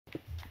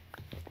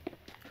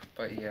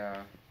But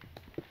yeah.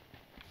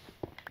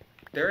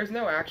 There is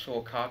no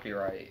actual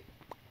copyright.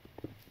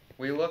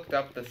 We looked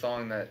up the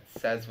song that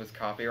says was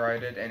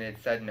copyrighted, and it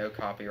said no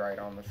copyright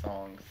on the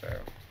song, so...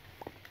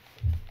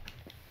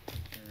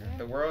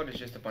 The world is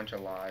just a bunch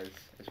of lies,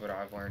 is what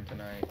I've learned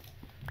tonight.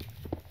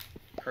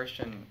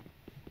 Christian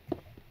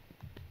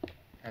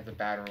has a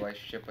bad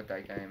relationship with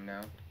that game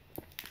now.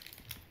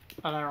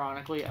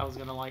 Unironically, I was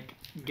gonna, like,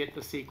 get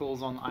the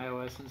sequels on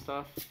iOS and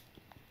stuff,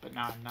 but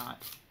now I'm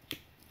not.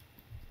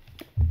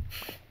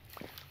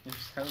 You're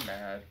so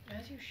mad.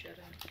 As you shouldn't.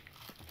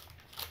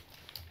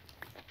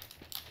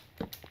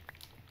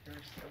 You're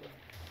so...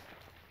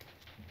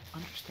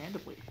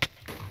 Understandably.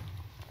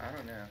 I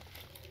don't know.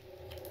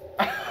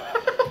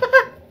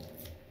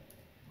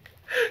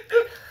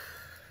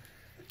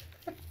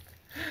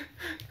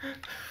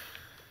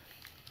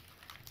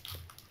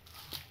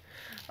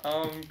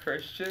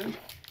 Christian?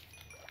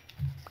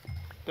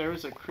 There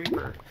was a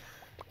creeper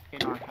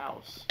in our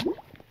house.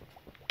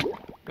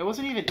 It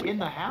wasn't even in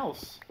the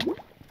house.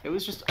 It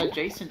was just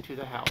adjacent to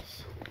the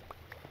house.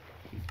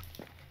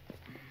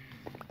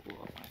 Blew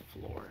up my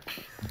floor.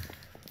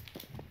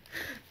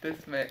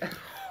 This man...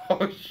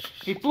 Oh,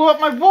 He blew up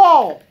my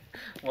wall!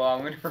 Well,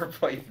 I'm gonna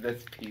replace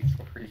this piece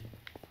for you.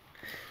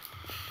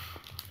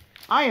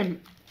 I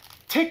am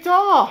ticked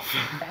off!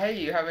 Hey,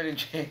 you have an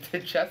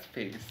enchanted chess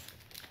piece.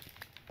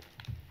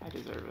 I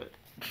deserve it.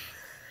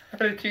 How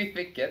did you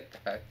even get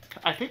that?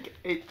 I think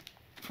it...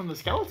 from the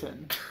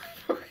skeleton.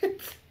 What?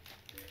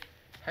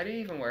 How do you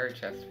even wear a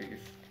chess piece?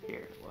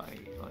 Here, let me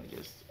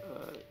just,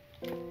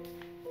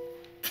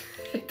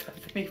 It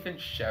doesn't even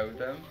show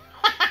them.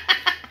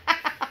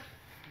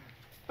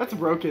 That's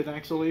broken,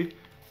 actually.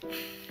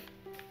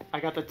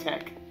 I got the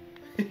tech.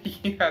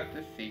 You have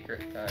the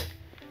secret tech.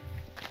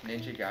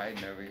 Ninja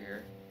Gaiden over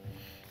here.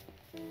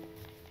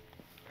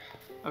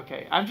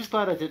 Okay, I'm just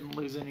glad I didn't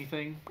lose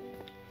anything.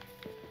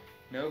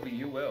 No, but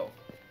you will.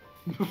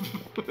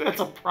 That's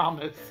a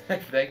promise.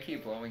 If they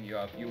keep blowing you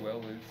up, you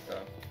will lose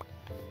stuff.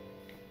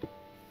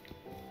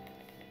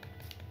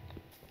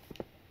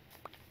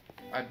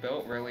 I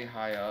built really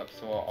high up,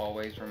 so I'll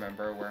always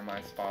remember where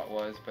my spot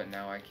was, but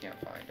now I can't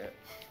find it.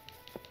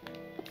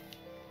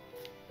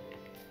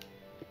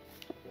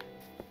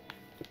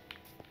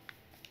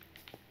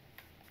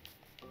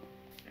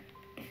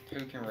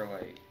 Who can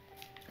relate?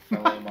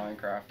 Fellow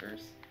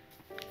Minecrafters.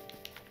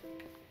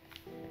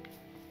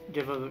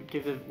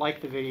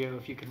 Like the video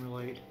if you can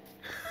relate.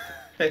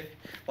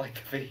 Like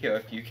the video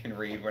if you can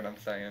read what I'm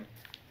saying.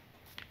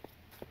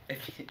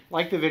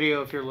 Like the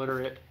video if you're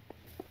literate.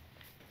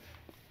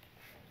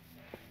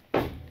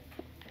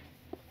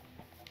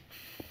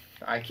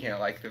 I can't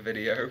like the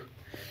video.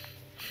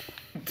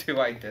 Do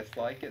I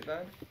dislike it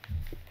then?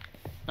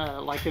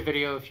 Like the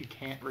video if you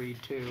can't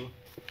read too.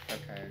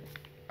 Okay.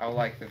 I'll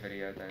like the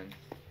video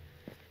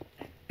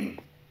then.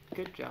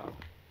 Good job.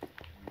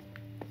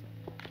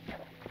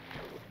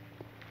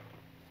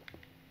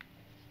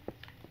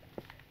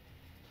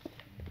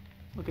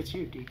 Look at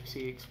you, Deep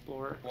Sea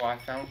Explorer. Well, I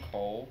found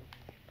coal,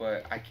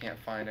 but I can't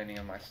find any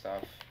of my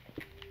stuff.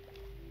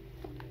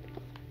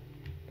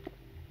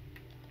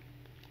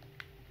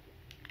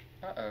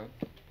 Uh-oh.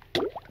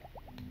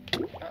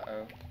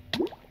 Uh-oh.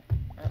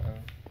 Uh-oh.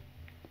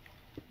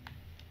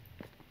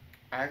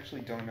 I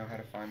actually don't know how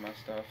to find my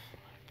stuff.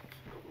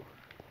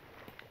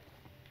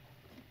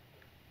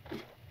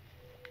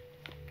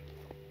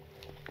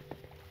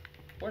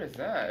 What is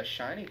that? A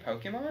shiny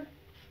Pokemon?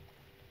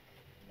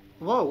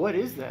 Whoa, what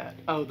is that?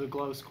 Oh, the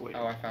glow squid.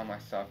 Oh, I found my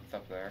stuff. It's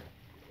up there.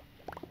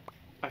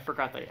 I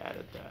forgot they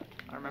added that.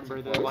 I remember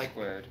It's a the glow like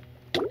squid.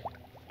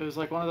 it was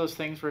like one of those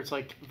things where it's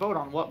like vote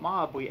on what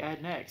mob we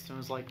add next, and it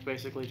was like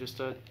basically just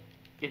a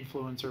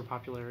influencer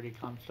popularity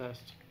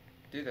contest.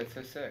 Dude, that's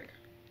so sick.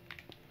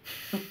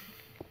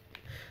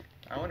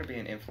 I want to be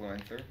an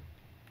influencer.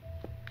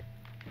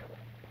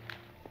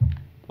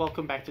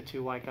 Welcome back to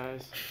Two White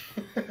Guys.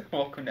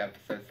 Welcome to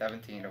episode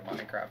 17 of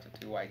Minecraft with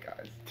Two White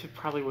Guys. It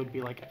probably would be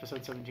like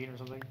episode 17 or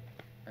something.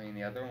 I mean,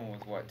 the other one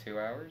was what, 2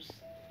 hours?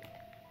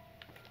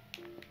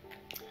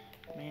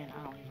 Man,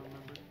 I don't even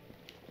remember.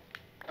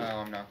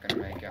 Oh, I'm not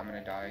gonna make it. I'm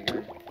gonna die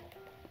again.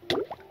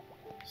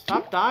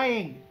 Stop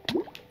dying!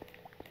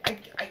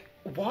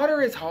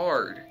 Water is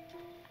hard.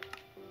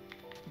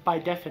 By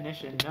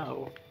definition,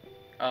 no.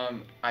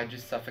 I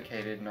just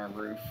suffocated in our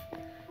roof.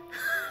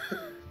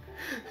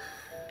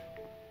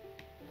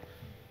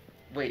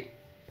 Wait.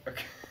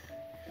 Okay.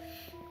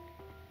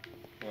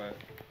 What?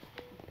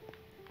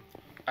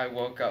 I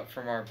woke up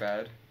from our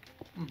bed,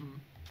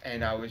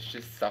 and I was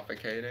just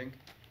suffocating.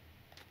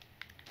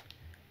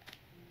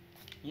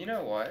 You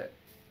know what?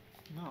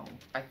 No.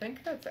 I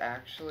think that's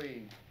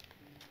actually...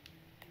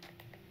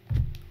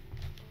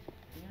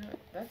 You know,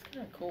 that's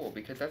kind of cool,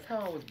 because that's how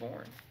I was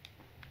born.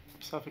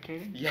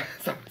 Suffocating? Yes,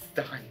 I was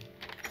dying.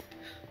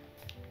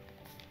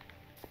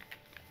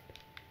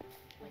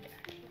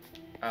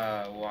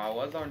 Well, I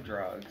was on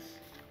drugs.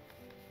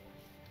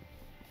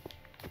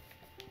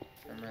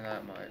 Remember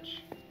that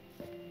much.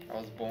 I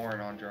was born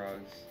on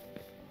drugs.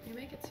 You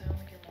make it sound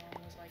like your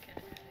mom was like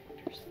an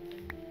addict or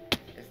something.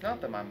 It's It's not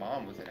that my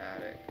mom was an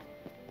addict.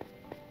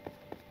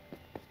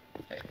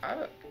 Hey,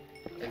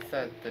 it's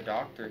that the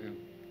doctor who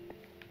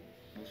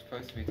was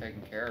supposed to be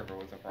taking care of her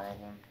was a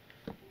problem.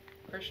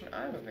 Christian,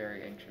 I have a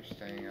very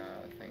interesting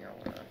thing I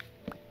want to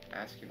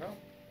ask you about.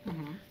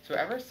 Mm-hmm. So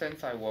ever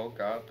since I woke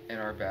up in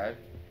our bed,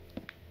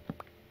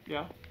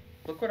 Yeah.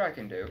 look what I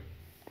can do.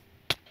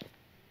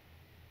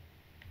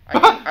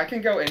 I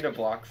can go into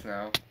blocks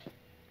now.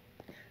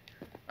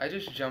 I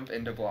just jump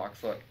into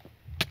blocks, look.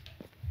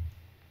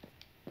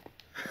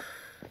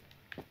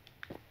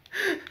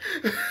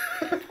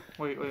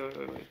 Wait.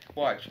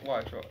 Watch.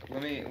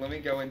 Let me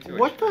go into it.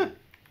 What the?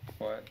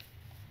 What?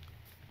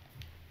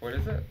 What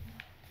is it?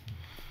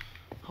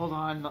 Hold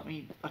on, let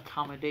me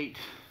accommodate.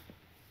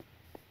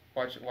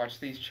 Watch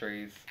these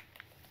trees.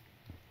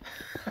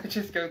 I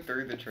just go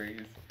through the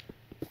trees.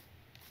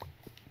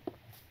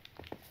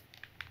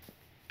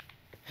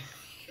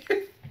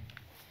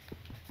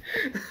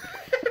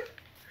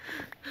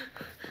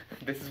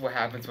 This is what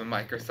happens when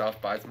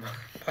Microsoft buys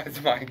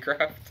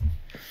Minecraft.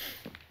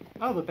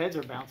 Oh, the beds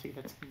are bouncy.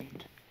 That's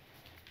neat.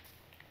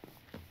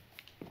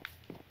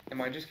 Am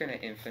I just gonna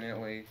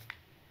infinitely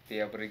be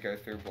able to go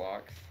through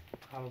blocks?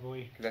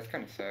 Probably. 'Cause that's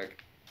kind of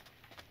sick.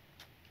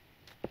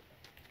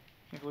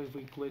 Can't believe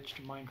we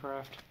glitched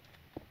Minecraft.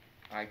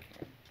 I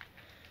can.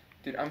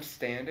 Dude, I'm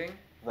standing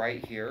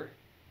right here,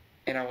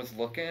 and I was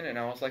looking, and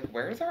I was like,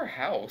 where's our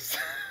house?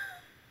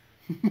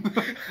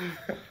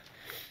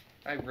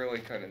 I really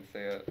couldn't see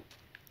it.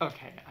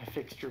 Okay, I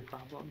fixed your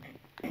problem.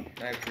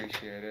 I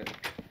appreciate it.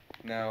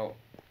 Now,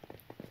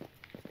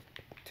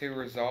 to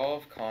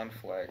resolve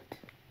conflict,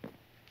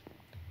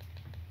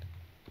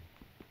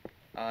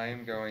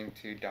 I'm going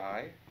to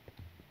die.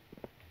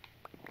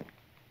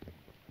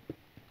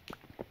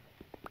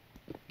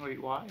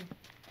 Wait, why?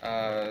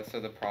 So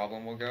the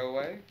problem will go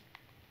away.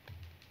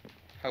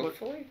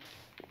 Hopefully.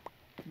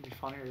 It'd be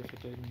funnier if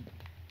it didn't.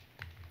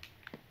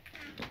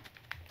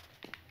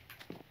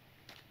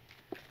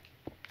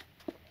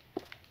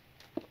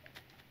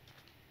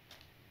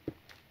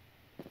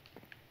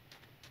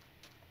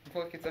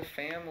 Look, it's a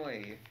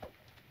family.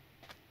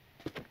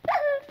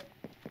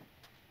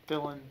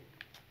 Dylan,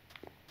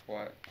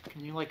 What?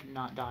 can you, like,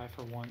 not die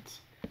for once?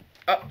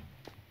 Oh!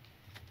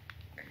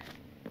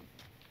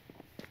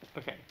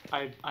 Okay,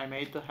 I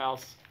made the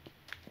house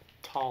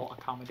tall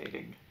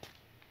accommodating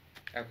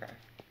Okay.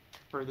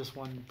 for this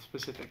one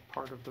specific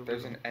part of the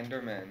There's room. an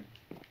Enderman.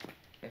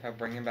 If I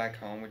bring him back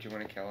home, would you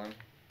want to kill him?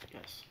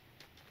 Yes.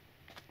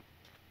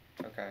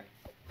 Okay.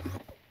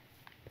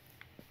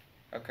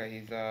 Okay,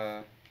 he's,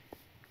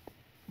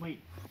 Wait.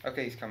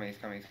 Okay, he's coming.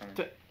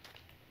 D-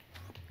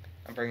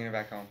 I'm bringing him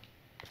back home.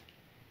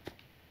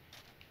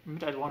 I mean,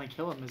 I'd want to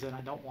kill him, as in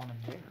I don't want him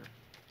there.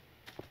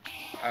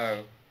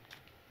 Oh.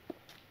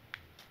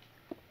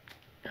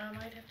 I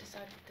might have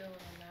decided Dylan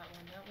on that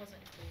one. That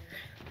wasn't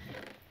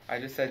clear. I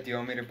just said, do you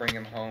want me to bring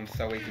him home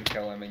so we can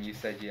kill him? And you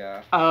said,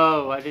 yeah.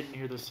 Oh, I didn't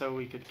hear the so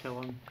we could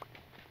kill him.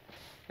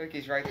 Look,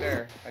 he's right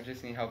there. I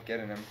just need help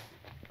getting him.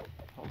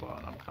 Hold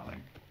on, I'm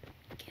coming.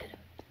 Get him.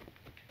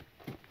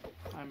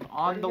 I'm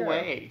on Where'd the he go?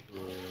 way.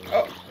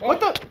 Oh! What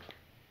the?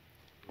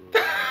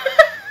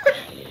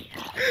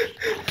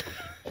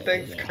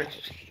 Thanks,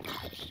 Christian.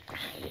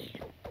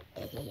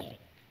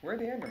 Where'd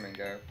the Enderman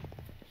go?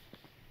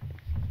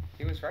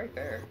 He was right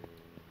there.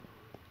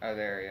 Oh,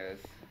 there he is.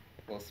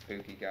 Little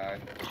spooky guy.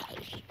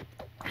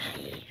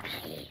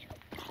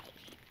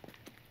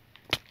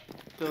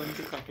 Dylan,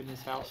 get back in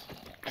this house.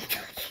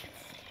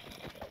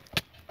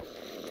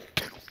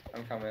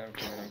 I'm coming.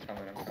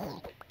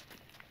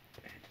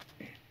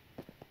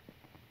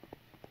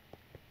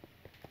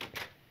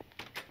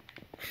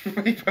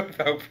 We both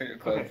open and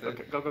close it.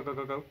 Okay,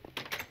 go.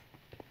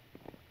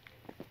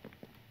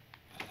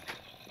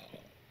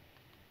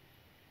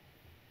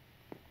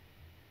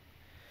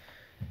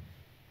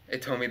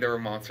 It told me there were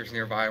monsters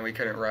nearby and we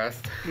couldn't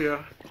rest.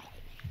 Yeah.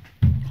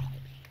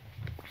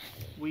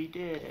 We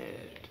did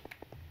it.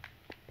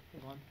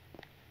 Hold on.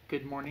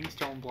 Good morning,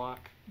 Stone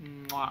Block.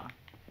 Mwah.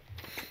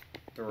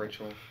 The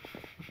ritual.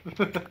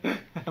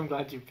 I'm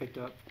glad you picked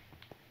up.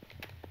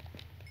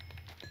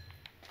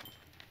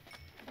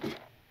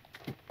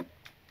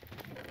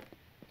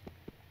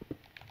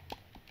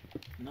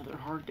 Another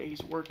hard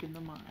day's work in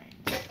the mines.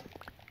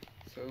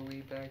 So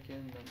we back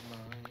in the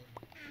mine.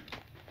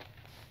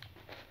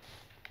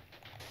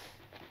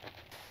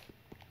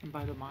 And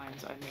by the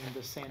mines, I mean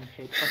the sand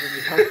pit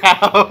underneath our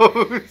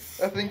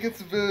house. I think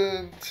it's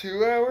been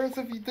 2 hours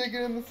of you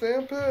digging in the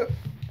sand pit.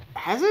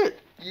 Has it?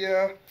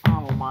 Yeah.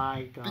 Oh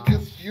my god.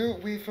 Because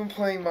we've been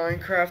playing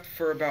Minecraft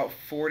for about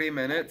 40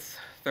 minutes.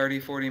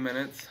 40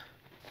 minutes.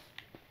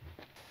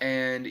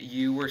 And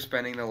you were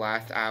spending the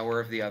last hour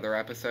of the other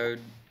episode,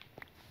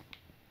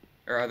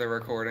 or other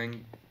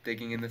recording,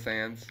 digging in the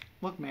sands.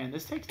 Look, man,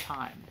 this takes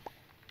time.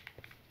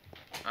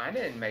 I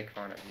didn't make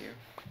fun of you.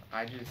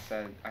 I just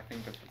said I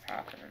think this was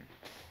happening.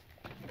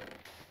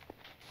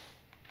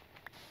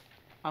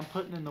 I'm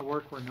putting in the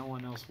work where no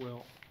one else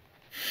will.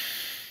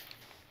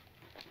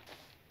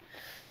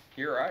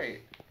 You're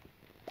right.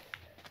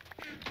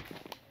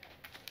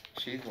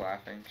 She's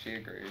laughing. She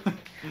agrees.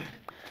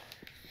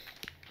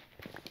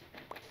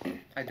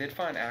 I did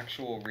find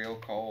actual real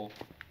coal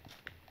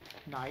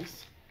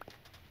Nice.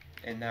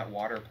 in that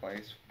water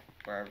place,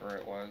 wherever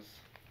it was.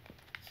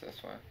 It's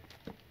this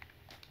way.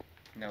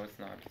 No, it's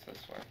not. It's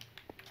this way.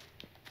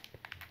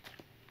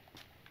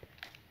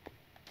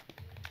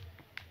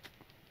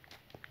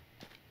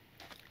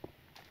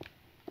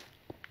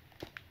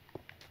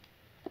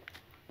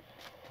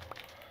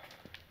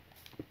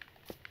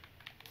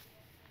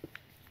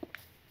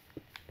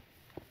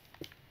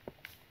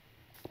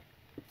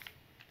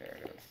 There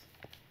it is.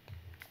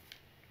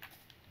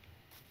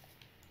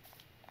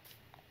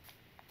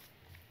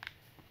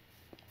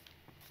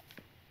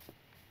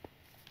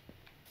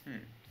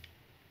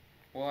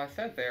 Well, I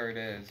said there it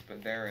is,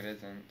 but there it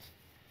isn't.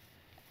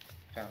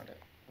 Found it.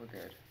 We're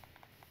good.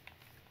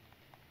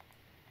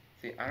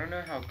 See, I don't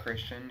know how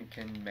Christian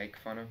can make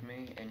fun of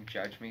me and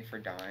judge me for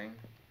dying,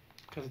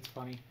 Because it's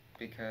funny.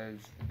 because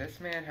this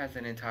man has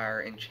an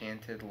entire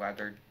enchanted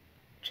leather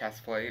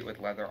chest plate with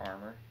leather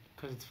armor.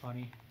 Because it's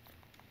funny.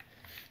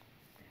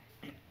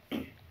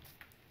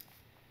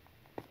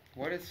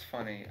 What is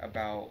funny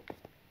about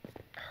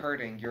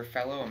hurting your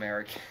fellow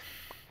American?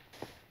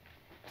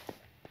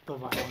 The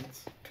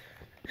violence.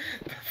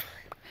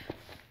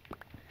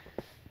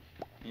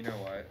 You know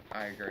what?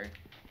 I agree.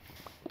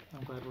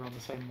 I'm glad we're on the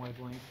same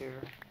wavelength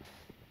here.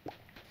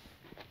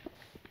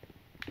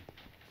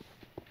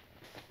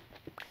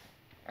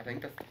 I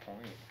think that's the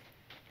point.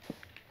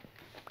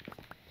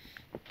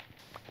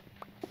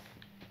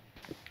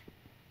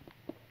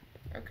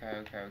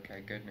 Okay.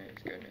 Good news.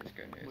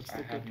 What's I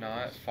the have good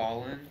not news?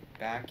 fallen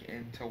back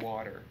into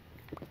water.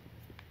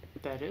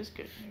 That is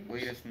good news.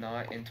 Lead us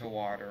not into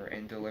water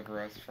and deliver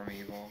us from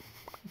evil.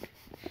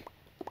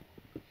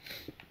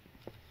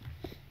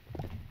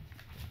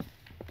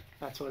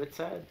 That's what it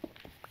said.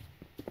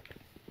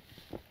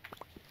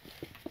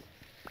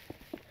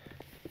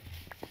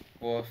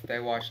 Well, if they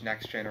watch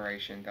Next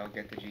Generation, they'll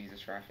get the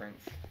Jesus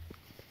reference.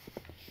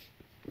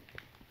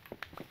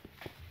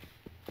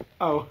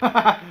 Oh.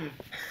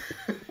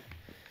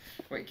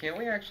 Wait, can't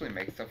we actually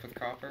make stuff with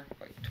copper?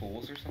 Like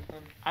tools or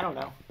something? I don't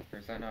know. Or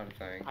is that not a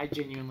thing? I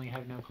genuinely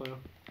have no clue.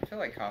 I feel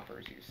like copper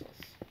is useless.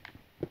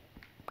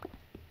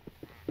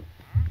 I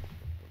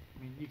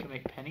mean, you can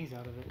make pennies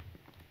out of it.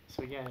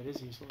 So yeah, it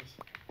is useless.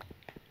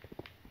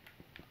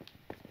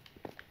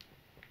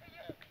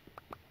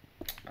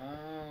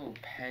 Oh,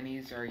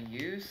 pennies are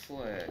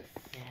useless.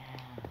 Yeah.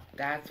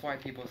 That's why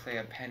people say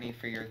a penny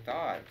for your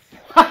thoughts.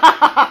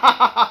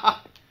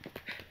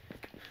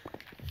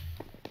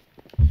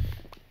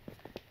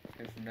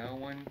 Because no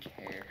one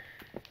cares.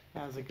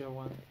 That was a good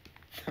one.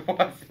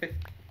 Was it?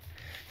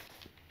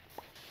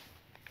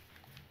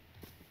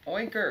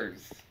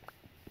 Oinkers!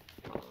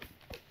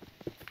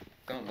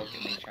 Don't look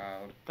at me,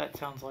 child. That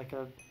sounds like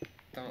a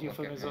Don't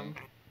euphemism. look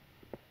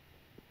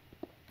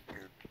at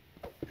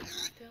me.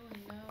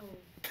 Dylan,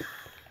 no.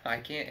 I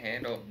can't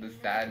handle the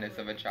sadness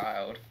of a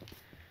child.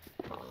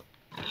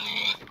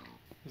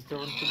 Is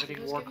Dylan He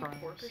committing was war giving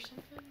pork or crimes?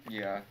 something?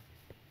 Yeah.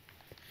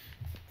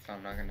 So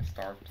I'm not gonna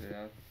starve to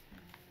death.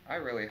 I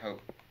really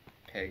hope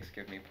pigs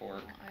give me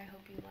pork. Well, I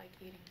hope you like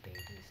eating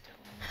babies,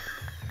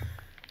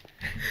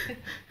 Dylan.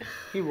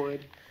 He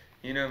would.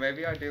 You know,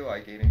 maybe I do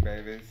like eating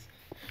babies.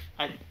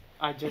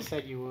 I just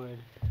said you would.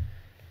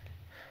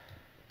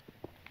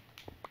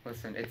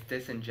 Listen, it's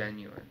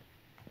disingenuous.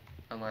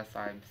 Unless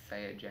I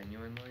say it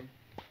genuinely.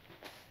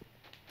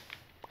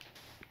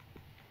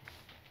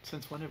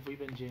 Since when have we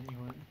been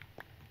genuine?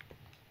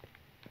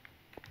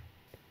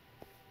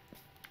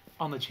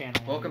 On the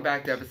channel. Welcome anyway.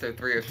 back to episode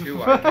 3 of 2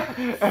 White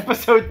Guys.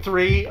 Episode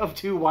 3 of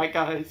 2 White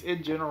Guys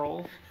in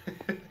general.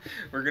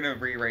 We're gonna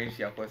rearrange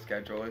the upload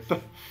schedule.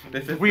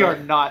 This is We the- are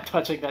not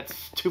touching that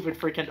stupid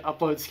freaking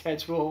upload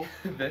schedule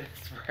This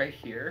right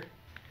here.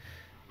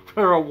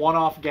 for a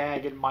one-off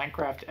gag in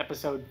Minecraft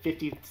episode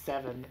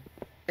 57.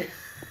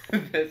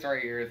 This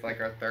right here is like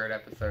our 3rd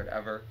episode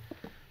ever.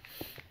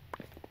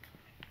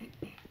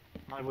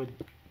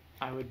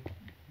 I would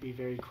be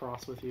very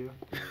cross with you.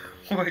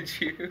 Would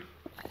you?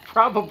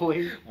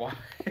 Probably, Why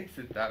is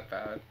it that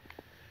bad?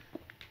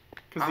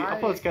 because the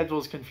upload schedule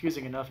is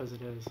confusing enough as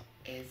it is.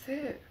 Is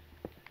it?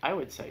 I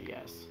would say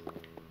yes.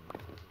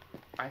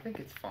 I think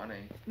it's funny.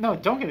 No,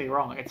 don't get me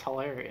wrong, it's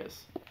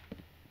hilarious.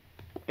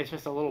 It's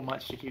just a little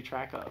much to keep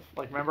track of.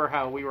 Like, remember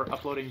how we were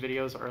uploading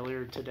videos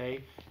earlier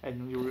today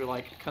and we were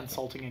like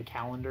consulting a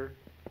calendar?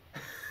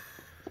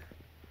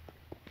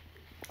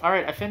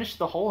 Alright, I finished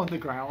the hole in the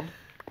ground.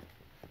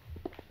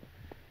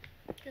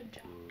 Good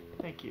job.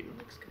 Thank you.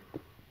 Looks good.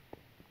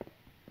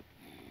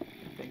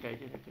 I think I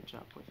did a good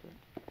job with it.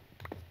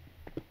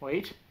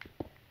 Wait.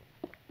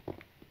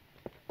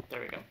 There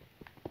we go.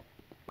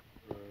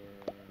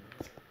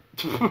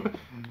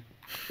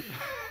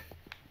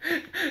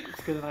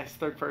 Let's get a nice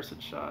third person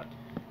shot.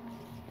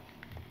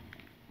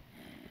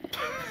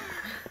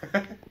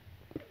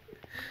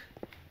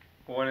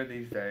 One of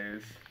these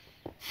days.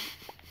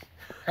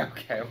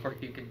 Okay, or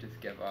you can just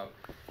give up.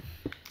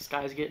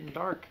 Sky's getting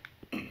dark.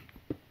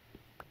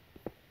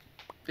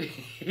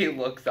 he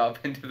looks up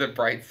into the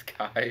bright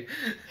sky.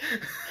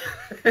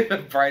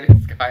 The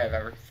brightest sky I've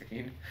ever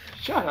seen.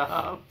 Shut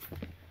up.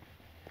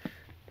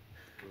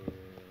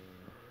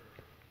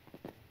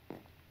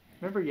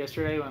 Remember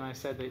yesterday when I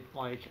said that,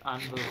 like,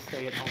 I'm the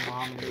stay-at-home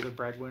mom and you're the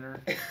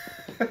breadwinner?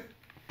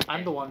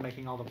 I'm the one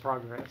making all the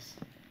progress.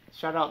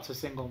 Shout out to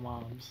single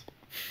moms.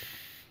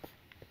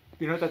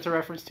 You know what that's a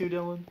reference to,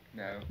 Dylan?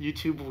 No.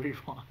 YouTube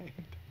Rewind.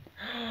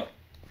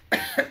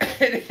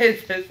 It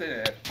is, isn't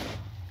it?